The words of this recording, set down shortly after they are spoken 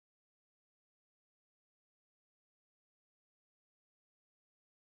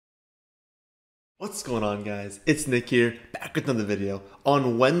What's going on, guys? It's Nick here, back with another video.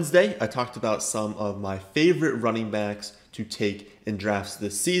 On Wednesday, I talked about some of my favorite running backs to take in drafts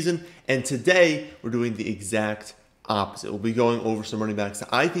this season, and today we're doing the exact opposite. We'll be going over some running backs that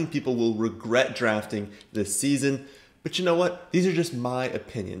I think people will regret drafting this season, but you know what? These are just my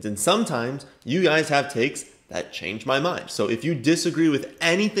opinions, and sometimes you guys have takes that change my mind. So if you disagree with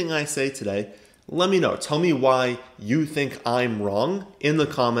anything I say today, let me know. Tell me why you think I'm wrong in the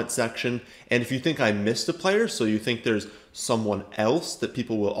comment section. And if you think I missed a player, so you think there's someone else that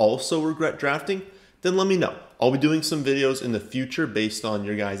people will also regret drafting, then let me know. I'll be doing some videos in the future based on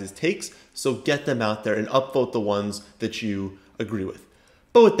your guys' takes, so get them out there and upvote the ones that you agree with.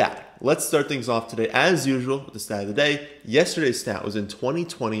 But with that, let's start things off today as usual with the stat of the day. Yesterday's stat was in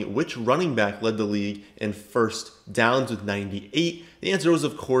 2020, which running back led the league in first downs with 98? The answer was,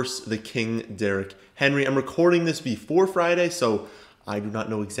 of course, the King, Derrick Henry. I'm recording this before Friday, so I do not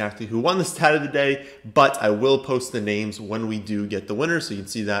know exactly who won the stat of the day, but I will post the names when we do get the winner, so you can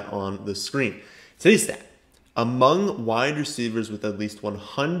see that on the screen. Today's stat: among wide receivers with at least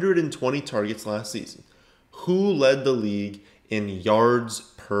 120 targets last season, who led the league in yards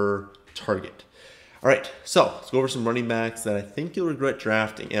per target? All right, so let's go over some running backs that I think you'll regret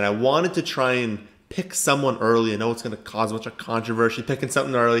drafting. And I wanted to try and pick someone early. I know it's going to cause a bunch of controversy picking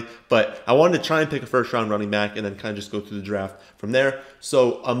something early, but I wanted to try and pick a first-round running back and then kind of just go through the draft from there.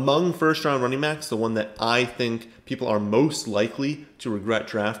 So among first-round running backs, the one that I think people are most likely to regret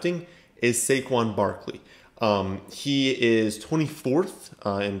drafting is Saquon Barley. He is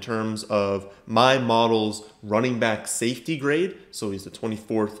 24th in terms of my model's running back safety grade. So he's the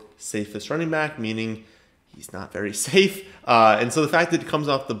 24th safest running back, meaning he's not very safe. And so the fact that it comes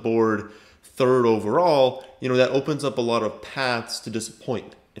off the board third overall, that opens up a lot of paths to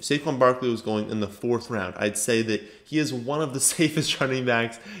disappointment. If Saquon Barley was going in the fourth round, I'd say that he is one of the safest running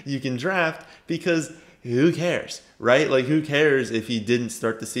backs you can draft, because who cares, right? Like, who cares if he didn't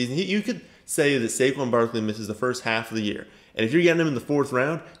start the season? You could say that Saquon Barley misses the first half of the year, and if you're getting him in the fourth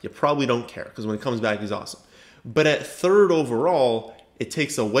round, you probably don't care, because when he comes back, he's awesome. But at third overall, it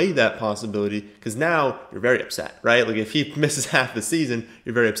takes away that possibility, because now you're very upset, right? Like, if he misses half the season,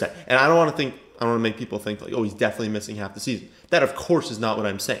 you're very upset. And I don't want to make people think like, oh, he's definitely missing half the season. That, of course, is not what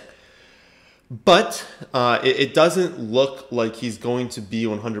I'm saying. But it doesn't look like he's going to be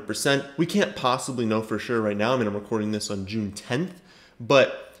 100%. We can't possibly know for sure right now. I mean, I'm recording this on June 10th,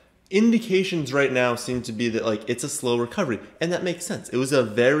 but indications right now seem to be that, like, it's a slow recovery, and that makes sense. It was a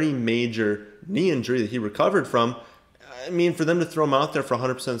very major knee injury that he recovered from. I mean, for them to throw him out there for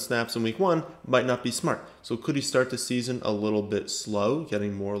 100% snaps in week one might not be smart. So could he start the season a little bit slow,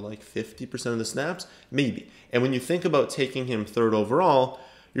 getting more like 50% of the snaps? Maybe. And when you think about taking him third overall,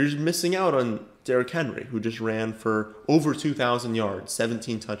 you're just missing out on Derrick Henry, who just ran for over 2,000 yards,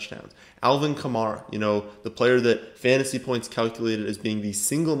 17 touchdowns. Alvin Kamara, the player that fantasy points calculated as being the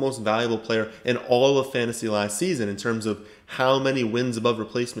single most valuable player in all of fantasy last season in terms of how many wins above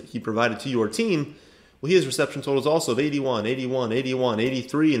replacement he provided to your team. Well, he has reception totals also of 81, 81, 81,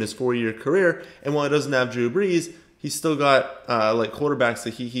 83 in his 4-year career. And while he doesn't have Drew Brees, he's still got quarterbacks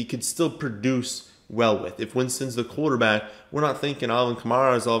that he could still produce well with. If Winston's the quarterback, we're not thinking Alvin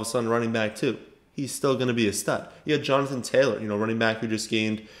Kamara is all of a sudden running back too. He's still going to be a stud. You had Jonathan Taylor, running back who just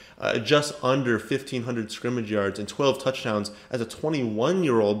gained just under 1,500 scrimmage yards and 12 touchdowns as a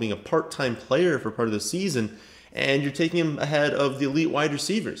 21-year-old, being a part-time player for part of the season. And you're taking him ahead of the elite wide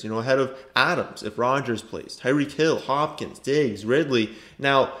receivers, ahead of Adams if Rodgers plays, Tyreek Hill, Hopkins, Diggs, Ridley.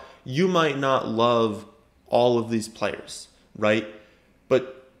 Now, you might not love all of these players, right?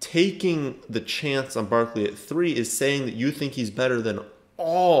 But taking the chance on Barkley at 3 is saying that you think he's better than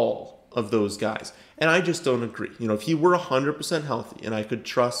all of those guys. And I just don't agree. If he were 100% healthy and I could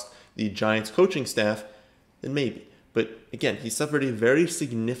trust the Giants coaching staff, then maybe. But again, he suffered a very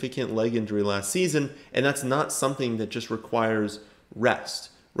significant leg injury last season, and that's not something that just requires rest,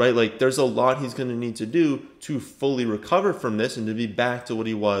 right? Like, there's a lot he's going to need to do to fully recover from this and to be back to what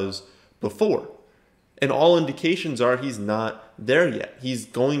he was before. And all indications are he's not there yet. He's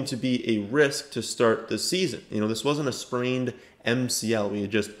going to be a risk to start the season. This wasn't a sprained MCL. We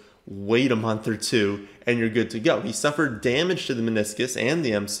just wait a month or two and you're good to go. He suffered damage to the meniscus and the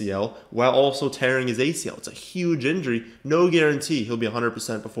MCL while also tearing his ACL. It's a huge injury. No guarantee he'll be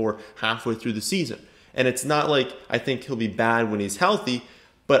 100% before halfway through the season. And it's not like I think he'll be bad when he's healthy,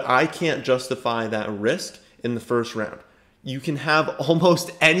 but I can't justify that risk in the first round. You can have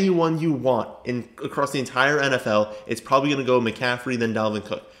almost anyone you want across the entire NFL. It's probably going to go McCaffrey, then Dalvin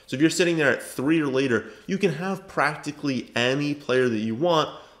Cook. So if you're sitting there at 3 or later, you can have practically any player that you want.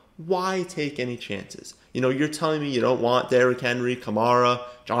 why take any chances? You know, you're telling me you don't want Derrick Henry, Kamara,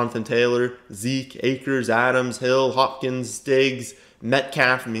 Jonathan Taylor, Zeke, Akers, Adams, Hill, Hopkins, Diggs,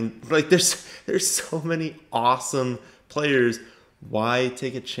 Metcalf. I mean, like there's so many awesome players. Why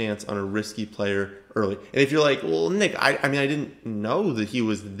take a chance on a risky player early? And if you're like, well, Nick, I didn't know that he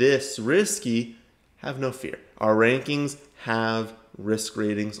was this risky, have no fear. Our rankings have risk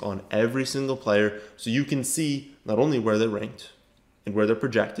ratings on every single player, so you can see not only where they're ranked and where they're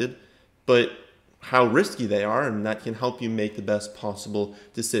projected, but how risky they are, and that can help you make the best possible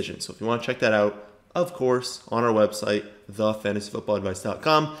decision. So if you want to check that out, of course, on our website,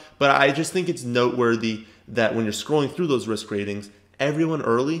 thefantasyfootballadvice.com. But I just think it's noteworthy that when you're scrolling through those risk ratings, everyone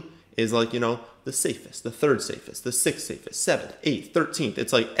early is like, you know, the safest, the third safest, the sixth safest, 7th, 8th, 13th.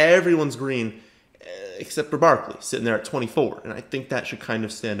 It's like everyone's green except for Barkley, sitting there at 24. And I think that should kind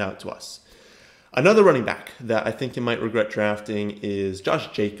of stand out to us. Another running back that I think you might regret drafting is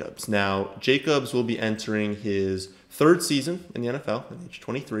Josh Jacobs. Now, Jacobs will be entering his third season in the NFL at age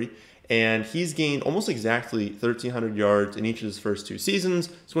 23, and he's gained almost exactly 1,300 yards in each of his first 2 seasons,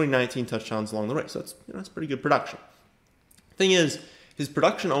 scoring 19 touchdowns along the way. So that's pretty good production. Thing is, his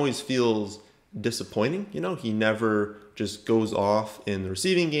production always feels disappointing. You know, he never just goes off in the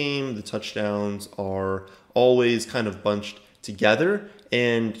receiving game. The touchdowns are always kind of bunched together,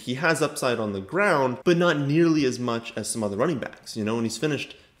 and he has upside on the ground, but not nearly as much as some other running backs. You know, and he's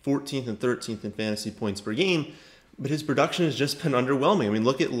finished 14th and 13th in fantasy points per game, but his production has just been underwhelming. I mean,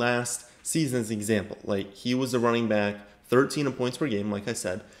 look at last season as an example. Like, he was a running back, 13 in points per game, like I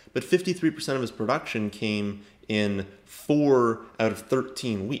said, but 53% of his production came in 4 out of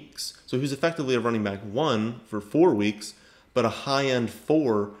 13 weeks. So he was effectively a running back 1 for 4 weeks, but a high-end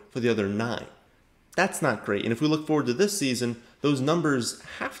 4 for the other 9. That's not great. And if we look forward to this season, those numbers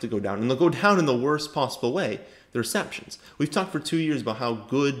have to go down, and they'll go down in the worst possible way, the receptions. We've talked for 2 years about how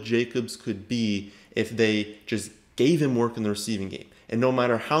good Jacobs could be if they just gave him work in the receiving game. And no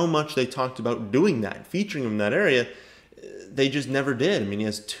matter how much they talked about doing that, featuring him in that area, they just never did. I mean, he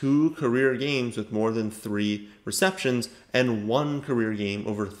has 2 career games with more than 3 receptions and 1 career game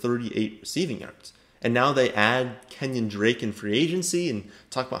over 38 receiving yards. And now they add Kenyon Drake in free agency and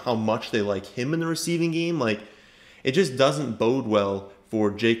talk about how much they like him in the receiving game. Like, it just doesn't bode well for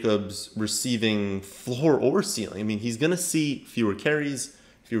Jacobs' receiving floor or ceiling. I mean, he's going to see fewer carries,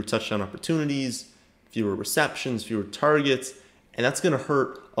 fewer touchdown opportunities, fewer receptions, fewer targets, and that's going to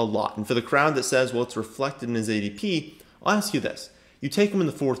hurt a lot. And for the crowd that says, well, it's reflected in his ADP, I'll ask you this. You take him in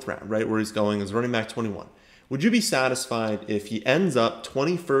the 4th round, right, where he's going as running back 21. Would you be satisfied if he ends up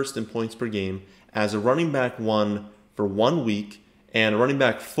 21st in points per game as a running back 1 for 1 week and a running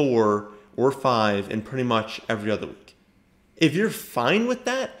back 4 or 5 in pretty much every other week? If you're fine with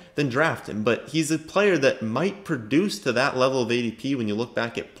that, then draft him. But he's a player that might produce to that level of ADP when you look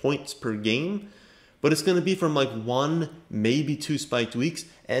back at points per game, but it's going to be from like 1, maybe 2 spiked weeks,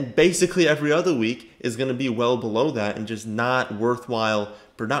 and basically every other week is going to be well below that and just not worthwhile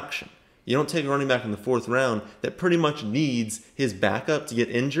production. You don't take a running back in the 4th round that pretty much needs his backup to get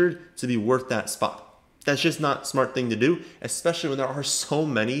injured to be worth that spot. That's just not a smart thing to do, especially when there are so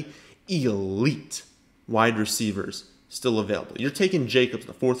many elite wide receivers still available. You're taking Jacobs in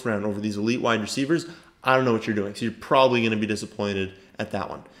the 4th round over these elite wide receivers. I don't know what you're doing, so you're probably going to be disappointed at that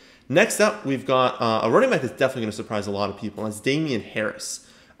one. Next up, we've got a running back that's definitely going to surprise a lot of people, and that's Damien Harris.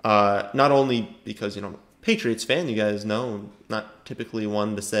 Not only because, you know, I'm a Patriots fan, you guys know, I'm not typically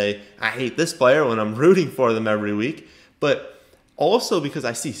one to say, I hate this player when I'm rooting for them every week, but also because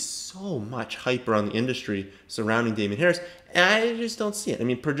I see so much hype around the industry surrounding Damien Harris, and I just don't see it. I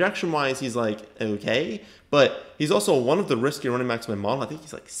mean, projection-wise, he's like, okay, but he's also one of the riskier running backs in my model. I think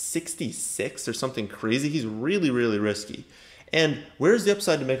he's like 66 or something crazy. He's really, really risky. And where's the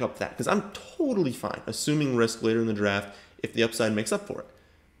upside to make up for that? Because I'm totally fine assuming risk later in the draft if the upside makes up for it.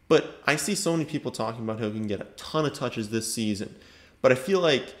 But I see so many people talking about how he can get a ton of touches this season. But I feel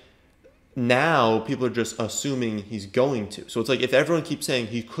like now people are just assuming he's going to. So it's like if everyone keeps saying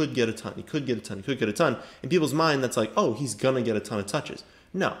he could get a ton, he could get a ton, he could get a ton, in people's mind that's like, oh, he's going to get a ton of touches.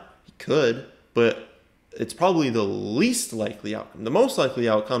 No, he could, but it's probably the least likely outcome. The most likely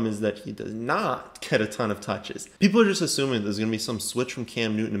outcome is that he does not get a ton of touches. People are just assuming there's going to be some switch from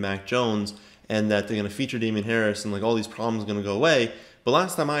Cam Newton to Mac Jones and that they're going to feature Damien Harris and like all these problems are going to go away. But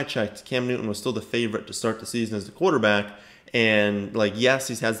last time I checked, Cam Newton was still the favorite to start the season as the quarterback. And like, yes,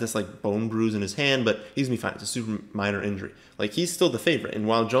 he has this like bone bruise in his hand, but he's going to be fine. It's a super minor injury. Like, he's still the favorite. And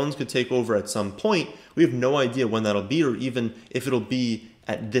while Jones could take over at some point, we have no idea when that'll be or even if it'll be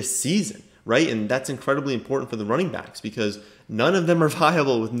at this season. Right? And that's incredibly important for the running backs because none of them are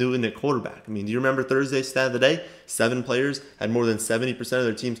viable with Newton at quarterback. I mean, do you remember Thursday's stat of the day? 7 players had more than 70% of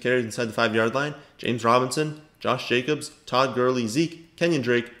their team's carries inside the 5-yard line. James Robinson, Josh Jacobs, Todd Gurley, Zeke, Kenyon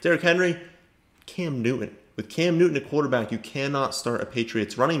Drake, Derrick Henry, Cam Newton. With Cam Newton at quarterback, you cannot start a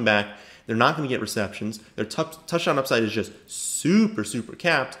Patriots running back. They're not going to get receptions. Their touchdown upside is just super, super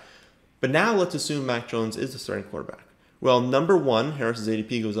capped. But now let's assume Mac Jones is the starting quarterback. Well, number one, Harris's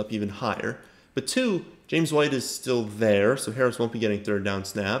ADP goes up even higher. But two, James White is still there, so Harris won't be getting third down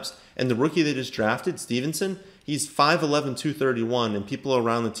snaps. And the rookie they just drafted, Stevenson, he's 5'11", 231, and people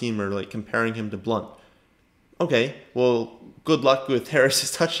around the team are like comparing him to Blunt. Okay, well, good luck with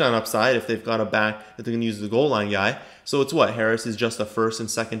Harris's touchdown upside if they've got a back that they're going to use as a goal line guy. So it's what? Harris is just a first and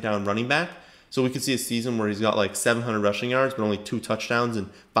second down running back. So we could see a season where he's got like 700 rushing yards, but only 2 touchdowns and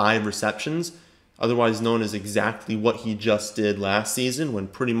 5 receptions. Otherwise known as exactly what he just did last season when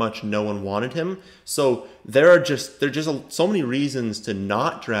pretty much no one wanted him. So there are just so many reasons to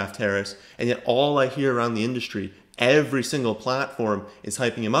not draft Harris, and yet all I hear around the industry, every single platform is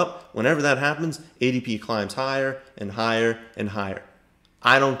hyping him up. Whenever that happens, ADP climbs higher and higher and higher.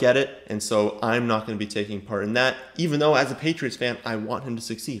 I don't get it, and so I'm not going to be taking part in that, even though as a Patriots fan, I want him to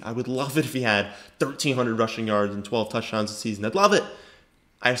succeed. I would love it if he had 1,300 rushing yards and 12 touchdowns a season. I'd love it.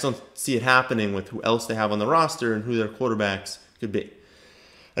 I just don't see it happening with who else they have on the roster and who their quarterbacks could be.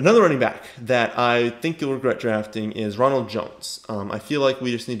 Another running back that I think you'll regret drafting is Ronald Jones. I feel like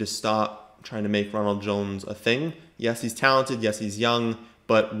we just need to stop trying to make Ronald Jones a thing. Yes, he's talented. Yes, he's young.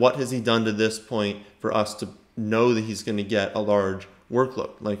 But what has he done to this point for us to know that he's going to get a large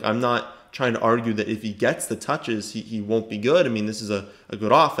workload? Like, I'm not trying to argue that if he gets the touches, he won't be good. I mean, this is a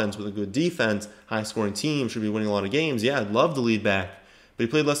good offense with a good defense, high-scoring team, should be winning a lot of games. Yeah, I'd love to lead back. But he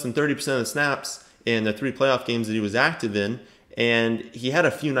played less than 30% of the snaps in the 3 playoff games that he was active in. And he had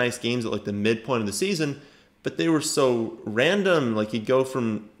a few nice games at like the midpoint of the season, but they were so random. Like, he'd go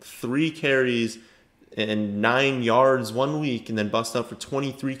from 3 carries and 9 yards one week and then bust out for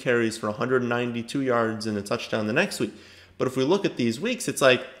 23 carries for 192 yards and a touchdown the next week. But if we look at these weeks, it's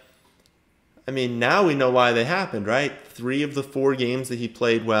like, I mean, now we know why they happened, right? 3 of the 4 games that he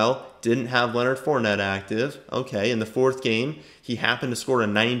played well didn't have Leonard Fournette active. Okay, in the 4th game, he happened to score a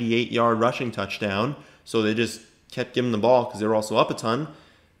 98-yard rushing touchdown, so they just kept giving him the ball because they were also up a ton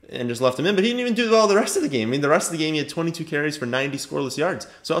and just left him in. But he didn't even do well the rest of the game. I mean, the rest of the game, he had 22 carries for 90 scoreless yards.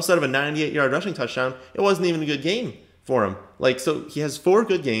 So outside of a 98-yard rushing touchdown, it wasn't even a good game for him. Like, so he has 4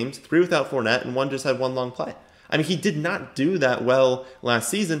 good games, 3 without Fournette, and 1 just had 1 long play. I mean, he did not do that well last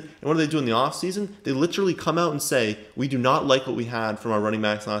season. And what do they do in the offseason? They literally come out and say, we do not like what we had from our running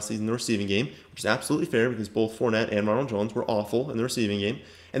backs last season in the receiving game, which is absolutely fair because both Fournette and Ronald Jones were awful in the receiving game.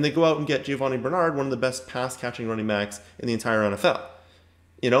 And they go out and get Giovanni Bernard, one of the best pass-catching running backs in the entire NFL.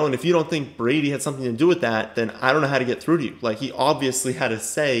 You know, and if you don't think Brady had something to do with that, then I don't know how to get through to you. Like, he obviously had a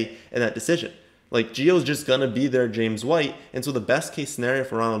say in that decision. Like, Gio's just going to be there, James White. And so the best case scenario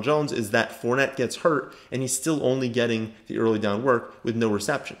for Ronald Jones is that Fournette gets hurt and he's still only getting the early down work with no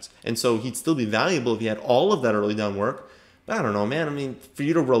receptions. And so he'd still be valuable if he had all of that early down work. But I don't know, man. I mean, for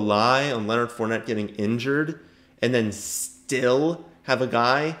you to rely on Leonard Fournette getting injured and then still have a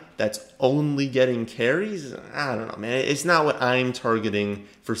guy that's only getting carries, I don't know, man. It's not what I'm targeting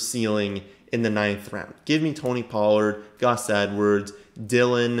for ceiling in the 9th round. Give me Tony Pollard, Gus Edwards,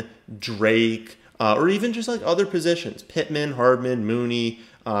 Dillon, Drake, or even just like other positions. Pittman, Hardman, Mooney,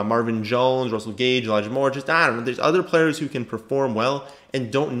 Marvin Jones, Russell Gage, Elijah Moore. Just, I don't know. There's other players who can perform well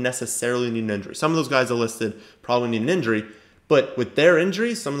and don't necessarily need an injury. Some of those guys I listed probably need an injury. But with their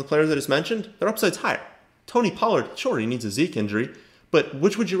injuries, some of the players I just mentioned, their upside's higher. Tony Pollard, sure, he needs a Zeke injury. But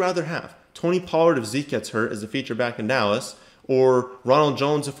which would you rather have? Tony Pollard if Zeke gets hurt as a feature back in Dallas, or Ronald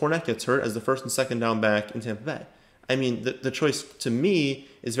Jones if Fournette gets hurt as the first and second down back in Tampa Bay? I mean, the choice to me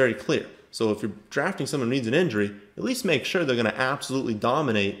is very clear. So if you're drafting someone who needs an injury, at least make sure they're going to absolutely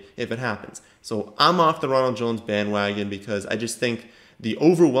dominate if it happens. So I'm off the Ronald Jones bandwagon because I just think the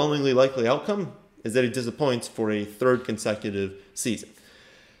overwhelmingly likely outcome is that he disappoints for a 3rd consecutive season.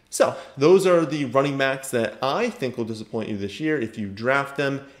 So those are the running backs that I think will disappoint you this year if you draft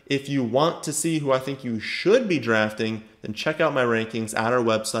them. If you want to see who I think you should be drafting, then check out my rankings at our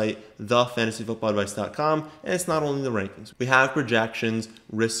website, thefantasyfootballadvice.com. And it's not only the rankings. We have projections,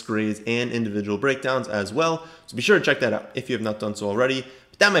 risk grades, and individual breakdowns as well. So be sure to check that out if you have not done so already.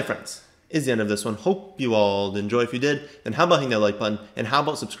 But that, my friends, is the end of this one. Hope you all enjoy. If you did, then how about hitting that like button? And how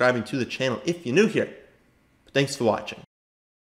about subscribing to the channel if you're new here? Thanks for watching.